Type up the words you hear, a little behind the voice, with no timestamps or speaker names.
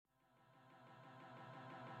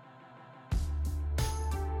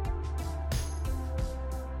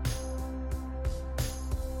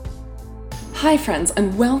Hi friends,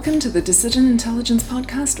 and welcome to the Decision Intelligence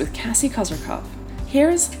Podcast with Cassie Kozyrkov.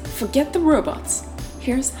 Here's Forget the Robots.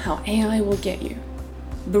 Here's how AI will get you.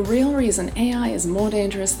 The real reason AI is more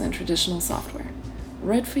dangerous than traditional software.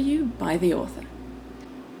 Read for you by the author.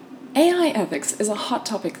 AI ethics is a hot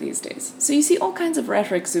topic these days, so you see all kinds of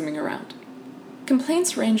rhetoric zooming around.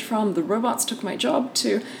 Complaints range from "the robots took my job"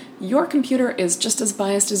 to "your computer is just as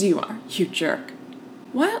biased as you are, you jerk."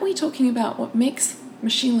 Why aren't we talking about what makes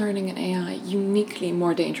machine learning and AI uniquely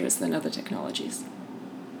more dangerous than other technologies?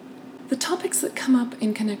 The topics that come up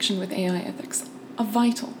in connection with AI ethics are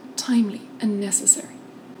vital, timely, and necessary.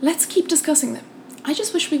 Let's keep discussing them. I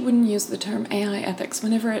just wish we wouldn't use the term AI ethics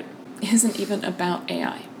whenever it isn't even about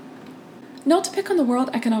AI. Not to pick on the World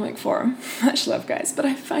Economic Forum, much love guys, but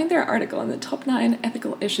I find their article on the top 9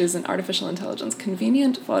 ethical issues in artificial intelligence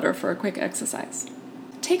convenient fodder for a quick exercise.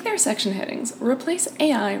 Take their section headings, replace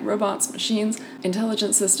AI, robots, machines,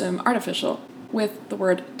 intelligent system, artificial, with the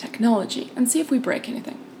word technology, and see if we break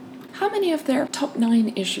anything. How many of their top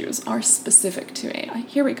 9 issues are specific to AI?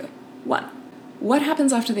 Here we go. 1. What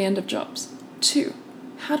happens after the end of jobs? 2.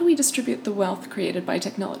 How do we distribute the wealth created by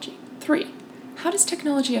technology? 3. How does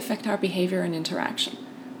technology affect our behavior and interaction?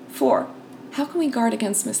 4. How can we guard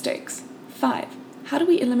against mistakes? 5. How do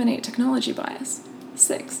we eliminate technology bias?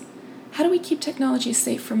 6. How do we keep technology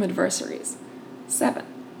safe from adversaries? 7.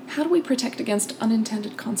 How do we protect against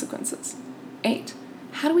unintended consequences? 8.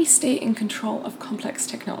 How do we stay in control of complex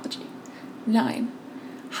technology? 9.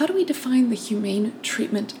 How do we define the humane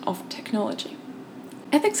treatment of technology?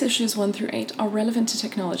 Ethics issues 1 through 8 are relevant to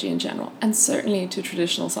technology in general, and certainly to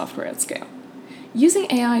traditional software at scale.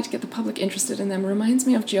 Using AI to get the public interested in them reminds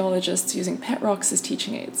me of geologists using pet rocks as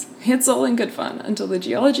teaching aids. It's all in good fun until the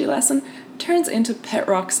geology lesson turns into pet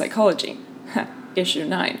rock psychology. Issue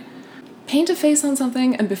 9. Paint a face on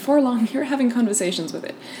something and before long you're having conversations with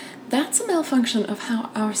it. That's a malfunction of how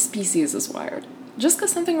our species is wired. Just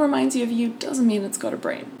because something reminds you of you doesn't mean it's got a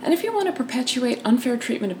brain. And if you want to perpetuate unfair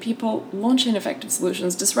treatment of people, launch ineffective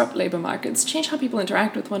solutions, disrupt labor markets, change how people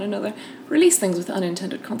interact with one another, release things with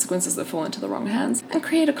unintended consequences that fall into the wrong hands, and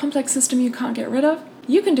create a complex system you can't get rid of,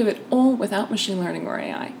 you can do it all without machine learning or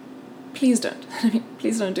AI. Please don't.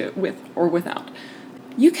 Please don't do it with or without.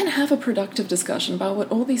 You can have a productive discussion about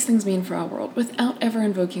what all these things mean for our world without ever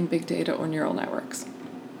invoking big data or neural networks.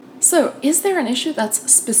 So, is there an issue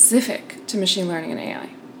that's specific to machine learning and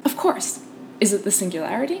AI? Of course. Is it the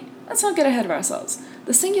singularity? Let's not get ahead of ourselves.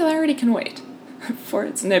 The singularity can wait for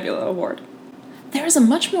its Nebula Award. There is a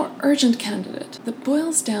much more urgent candidate that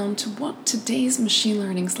boils down to what today's machine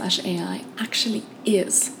learning/AI actually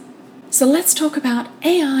is. So let's talk about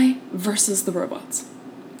AI versus the robots.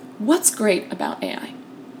 What's great about AI?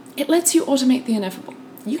 It lets you automate the ineffable.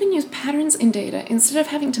 You can use patterns in data instead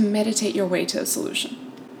of having to meditate your way to a solution.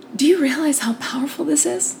 Do you realize how powerful this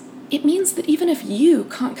is? It means that even if you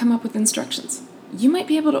can't come up with instructions, you might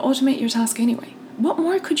be able to automate your task anyway. What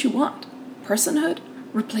more could you want? Personhood?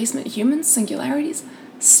 Replacement humans? Singularities?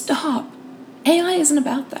 Stop! AI isn't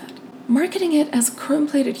about that. Marketing it as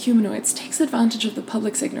chrome-plated humanoids takes advantage of the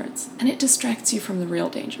public's ignorance, and it distracts you from the real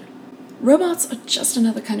danger. Robots are just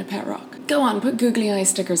another kind of pet rock. Go on, put googly eye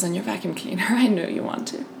stickers on your vacuum cleaner. I know you want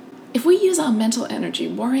to. If we use our mental energy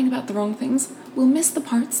worrying about the wrong things, we'll miss the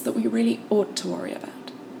parts that we really ought to worry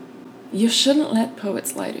about. You shouldn't let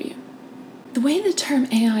poets lie to you. The way the term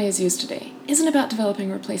AI is used today isn't about developing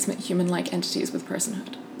replacement human-like entities with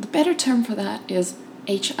personhood. The better term for that is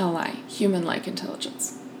HLI, human-like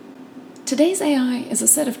intelligence. Today's AI is a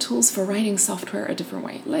set of tools for writing software a different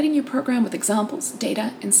way, letting you program with examples,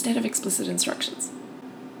 data, instead of explicit instructions.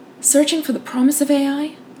 Searching for the promise of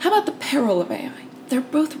AI? How about the peril of AI? They're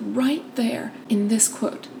both right there in this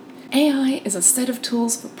quote. AI is a set of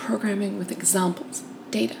tools for programming with examples,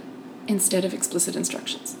 data, instead of explicit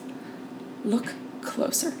instructions. Look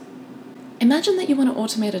closer. Imagine that you want to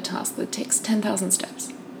automate a task that takes 10,000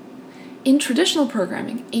 steps. In traditional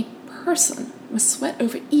programming, a person must sweat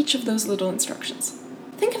over each of those little instructions.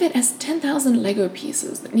 Think of it as 10,000 Lego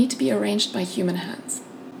pieces that need to be arranged by human hands.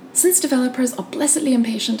 Since developers are blessedly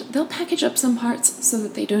impatient, they'll package up some parts so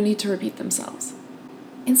that they don't need to repeat themselves.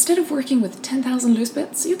 Instead of working with 10,000 loose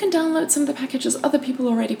bits, you can download some of the packages other people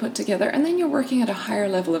already put together, and then you're working at a higher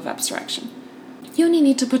level of abstraction. You only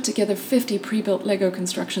need to put together 50 pre-built Lego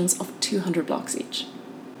constructions of 200 blocks each.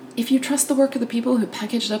 If you trust the work of the people who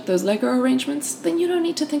packaged up those Lego arrangements, then you don't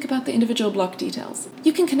need to think about the individual block details.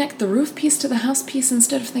 You can connect the roof piece to the house piece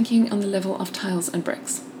instead of thinking on the level of tiles and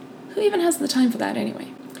bricks. Who even has the time for that anyway?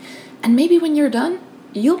 And maybe when you're done,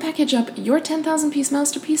 you'll package up your 10,000 piece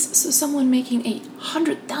masterpiece so someone making a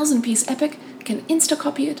 100,000 piece epic can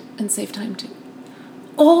insta-copy it and save time too.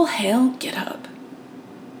 All hail GitHub.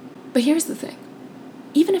 But here's the thing.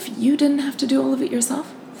 Even if you didn't have to do all of it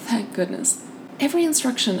yourself, thank goodness, every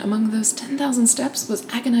instruction among those 10,000 steps was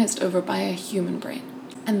agonized over by a human brain.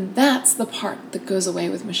 And that's the part that goes away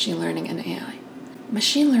with machine learning and AI.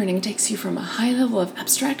 Machine learning takes you from a high level of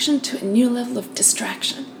abstraction to a new level of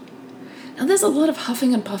distraction. Now, there's a lot of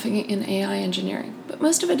huffing and puffing in AI engineering, but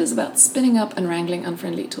most of it is about spinning up and wrangling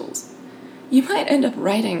unfriendly tools. You might end up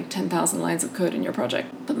writing 10,000 lines of code in your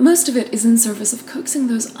project, but most of it is in service of coaxing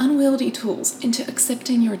those unwieldy tools into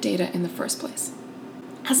accepting your data in the first place.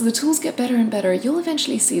 As the tools get better and better, you'll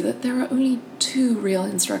eventually see that there are only two real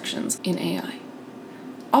instructions in AI.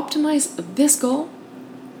 Optimize this goal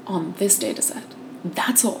on this dataset.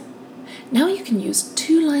 That's all. Now you can use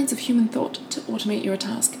 2 lines of human thought to automate your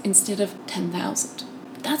task instead of 10,000.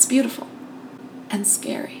 That's beautiful and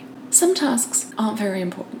scary. Some tasks aren't very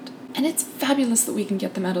important, and it's fabulous that we can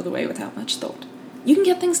get them out of the way without much thought. You can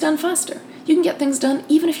get things done faster. You can get things done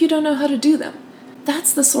even if you don't know how to do them.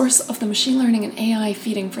 That's the source of the machine learning and AI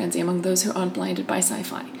feeding frenzy among those who aren't blinded by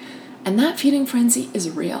sci-fi. And that feeding frenzy is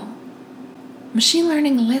real. Machine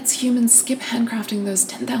learning lets humans skip handcrafting those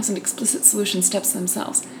 10,000 explicit solution steps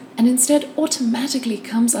themselves, and instead automatically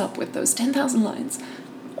comes up with those 10,000 lines,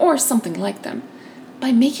 or something like them,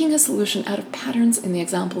 by making a solution out of patterns in the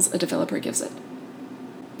examples a developer gives it.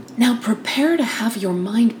 Now prepare to have your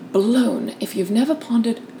mind blown if you've never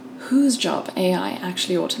pondered whose job AI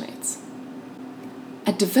actually automates.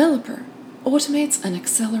 A developer automates and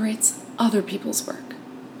accelerates other people's work.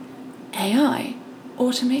 AI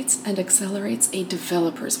automates and accelerates a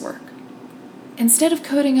developer's work. Instead of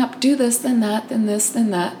coding up, do this, then that, then this, then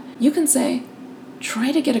that, you can say,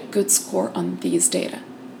 try to get a good score on these data.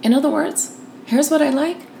 In other words, here's what I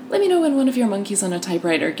like, let me know when one of your monkeys on a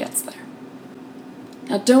typewriter gets there.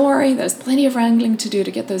 Now don't worry, there's plenty of wrangling to do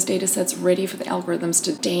to get those data sets ready for the algorithms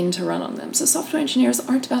to deign to run on them, so software engineers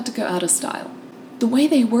aren't about to go out of style. The way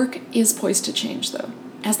they work is poised to change, though,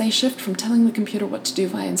 as they shift from telling the computer what to do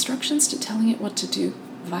via instructions to telling it what to do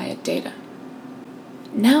via data.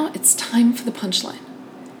 Now it's time for the punchline.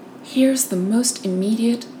 Here's the most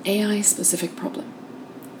immediate AI-specific problem.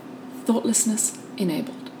 Thoughtlessness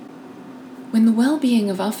enabled. When the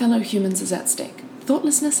well-being of our fellow humans is at stake,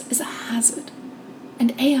 thoughtlessness is a hazard,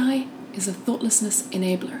 and AI is a thoughtlessness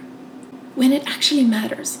enabler. When it actually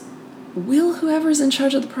matters, will whoever's in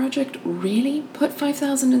charge of the project really put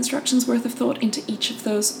 5,000 instructions worth of thought into each of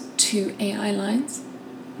those 2 AI lines?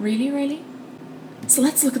 Really? So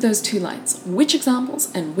let's look at those 2 lines. Which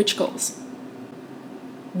examples and which goals?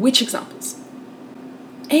 Which examples?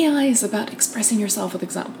 AI is about expressing yourself with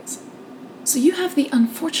examples. So you have the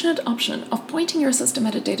unfortunate option of pointing your system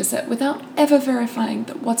at a dataset without ever verifying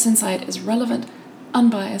that what's inside is relevant,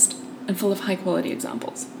 unbiased, and full of high-quality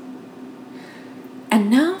examples. And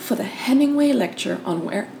now for the Hemingway lecture on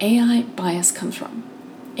where AI bias comes from,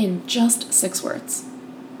 in just 6 words.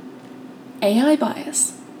 AI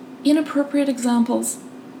bias, inappropriate examples,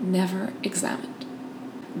 never examined.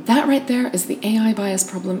 That right there is the AI bias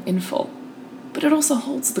problem in full, but it also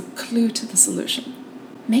holds the clue to the solution.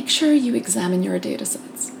 Make sure you examine your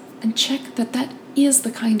datasets and check that that is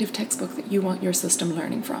the kind of textbook that you want your system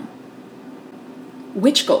learning from.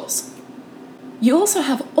 Which goals? You also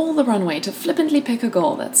have all the runway to flippantly pick a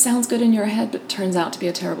goal that sounds good in your head but turns out to be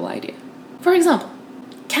a terrible idea. For example,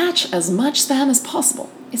 catch as much spam as possible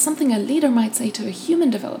is something a leader might say to a human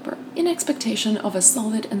developer in expectation of a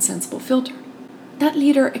solid and sensible filter. That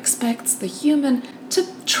leader expects the human to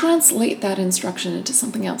translate that instruction into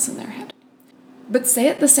something else in their head. But say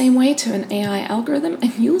it the same way to an AI algorithm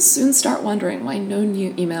and you'll soon start wondering why no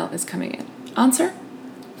new email is coming in. Answer?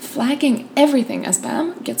 Flagging everything as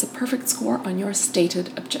spam gets a perfect score on your stated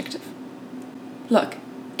objective. Look,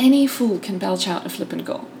 any fool can belch out a flippant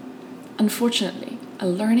goal. Unfortunately, a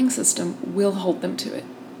learning system will hold them to it.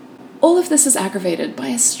 All of this is aggravated by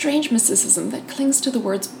a strange mysticism that clings to the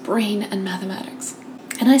words brain and mathematics.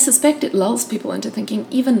 And I suspect it lulls people into thinking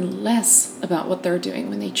even less about what they're doing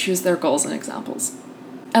when they choose their goals and examples.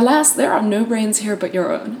 Alas, there are no brains here but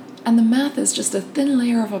your own, and the math is just a thin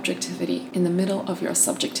layer of objectivity in the middle of your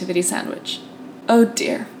subjectivity sandwich. Oh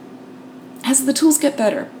dear. As the tools get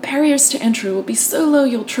better, barriers to entry will be so low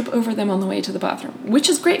you'll trip over them on the way to the bathroom, which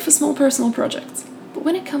is great for small personal projects. But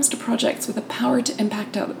when it comes to projects with the power to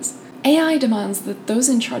impact others, AI demands that those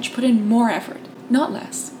in charge put in more effort, not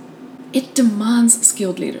less. It demands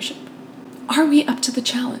skilled leadership. Are we up to the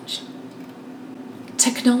challenge?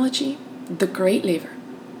 Technology, the great lever.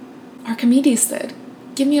 Archimedes said,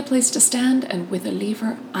 "Give me a place to stand, and with a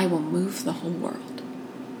lever, I will move the whole world."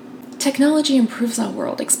 Technology improves our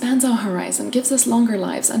world, expands our horizon, gives us longer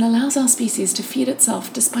lives, and allows our species to feed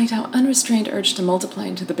itself despite our unrestrained urge to multiply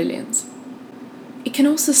into the billions. It can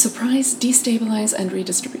also surprise, destabilize, and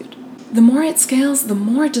redistribute. The more it scales, the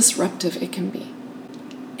more disruptive it can be.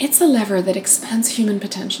 It's a lever that expands human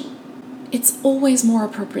potential. It's always more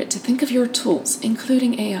appropriate to think of your tools,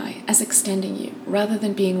 including AI, as extending you rather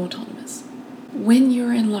than being autonomous. When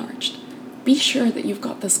you're enlarged, be sure that you've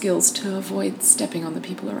got the skills to avoid stepping on the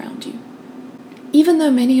people around you. Even though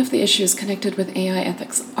many of the issues connected with AI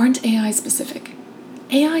ethics aren't AI specific,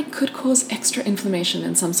 AI could cause extra inflammation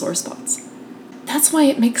in some sore spots. That's why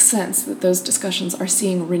it makes sense that those discussions are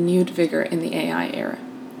seeing renewed vigor in the AI era.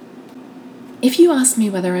 If you ask me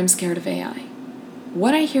whether I'm scared of AI,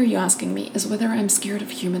 what I hear you asking me is whether I'm scared of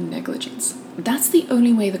human negligence. That's the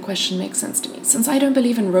only way the question makes sense to me, since I don't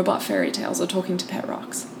believe in robot fairy tales or talking to pet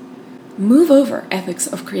rocks. Move over ethics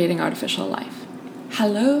of creating artificial life.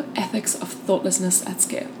 Hello, ethics of thoughtlessness at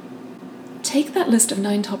scale. Take that list of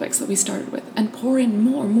 9 topics that we started with and pour in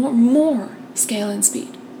more scale and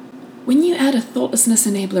speed. When you add a thoughtlessness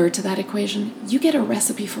enabler to that equation, you get a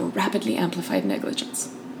recipe for rapidly amplified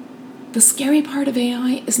negligence. The scary part of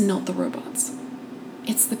AI is not the robots.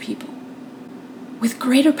 It's the people. With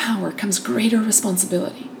greater power comes greater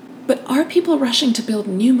responsibility. But are people rushing to build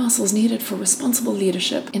new muscles needed for responsible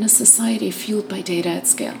leadership in a society fueled by data at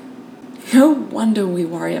scale? No wonder we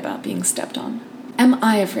worry about being stepped on. Am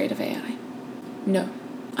I afraid of AI? No.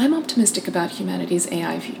 I'm optimistic about humanity's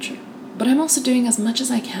AI future, but I'm also doing as much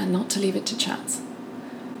as I can not to leave it to chance.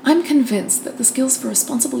 I'm convinced that the skills for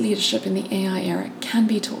responsible leadership in the AI era can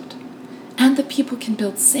be taught, and that people can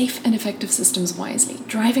build safe and effective systems wisely,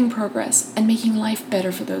 driving progress and making life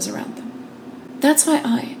better for those around them. That's why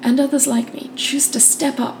I, and others like me, choose to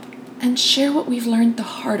step up and share what we've learned the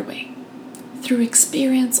hard way, through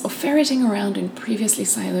experience or ferreting around in previously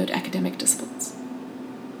siloed academic disciplines.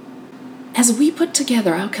 As we put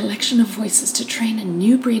together our collection of voices to train a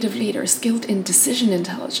new breed of leaders skilled in decision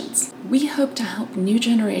intelligence, we hope to help new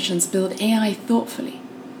generations build AI thoughtfully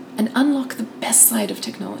and unlock the best side of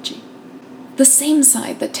technology. The same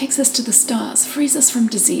side that takes us to the stars, frees us from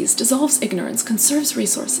disease, dissolves ignorance, conserves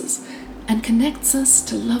resources, and connects us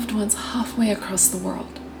to loved ones halfway across the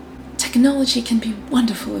world. Technology can be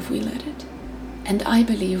wonderful if we let it, and I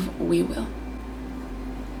believe we will.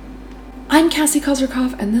 I'm Cassie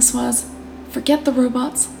Kozyrkov, and this was Forget the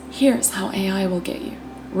Robots, Here's How AI Will Get You,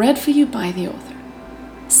 read for you by the author.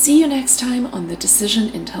 See you next time on the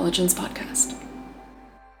Decision Intelligence Podcast.